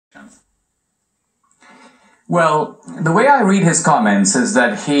Well, the way I read his comments is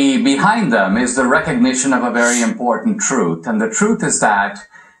that behind them is the recognition of a very important truth. And the truth is that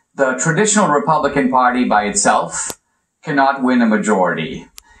the traditional Republican Party by itself cannot win a majority.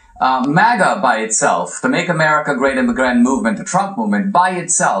 MAGA by itself, the Make America Great Again movement, the Trump movement, by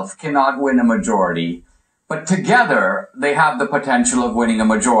itself cannot win a majority. But together, they have the potential of winning a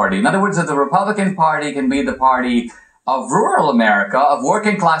majority. In other words, if the Republican Party can be the party of rural America, of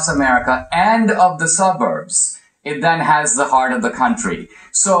working class America, and of the suburbs, it then has the heart of the country.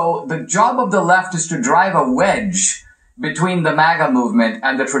 So the job of the left is to drive a wedge between the MAGA movement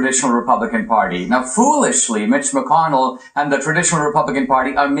and the traditional Republican Party. Now, foolishly, Mitch McConnell and the traditional Republican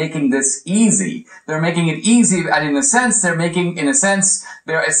Party are making this easy. They're making it easy, and in a sense,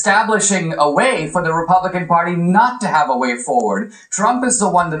 they're establishing a way for the Republican Party not to have a way forward. Trump is the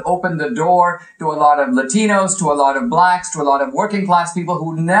one that opened the door to a lot of Latinos, to a lot of blacks, to a lot of working class people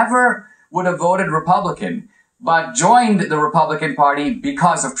who never would have voted Republican, but joined the Republican Party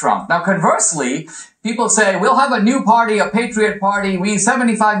because of Trump. Now, conversely, people say, we'll have a new party, a patriot party.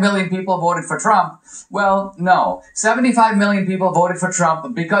 75 million people voted for Trump. Well, no. 75 million people voted for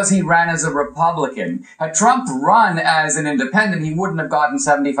Trump because he ran as a Republican. Had Trump run as an independent, he wouldn't have gotten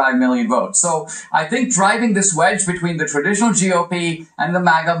 75 million votes. So I think driving this wedge between the traditional GOP and the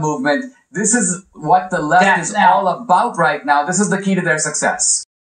MAGA movement, this is what the left is all about right now. This is the key to their success.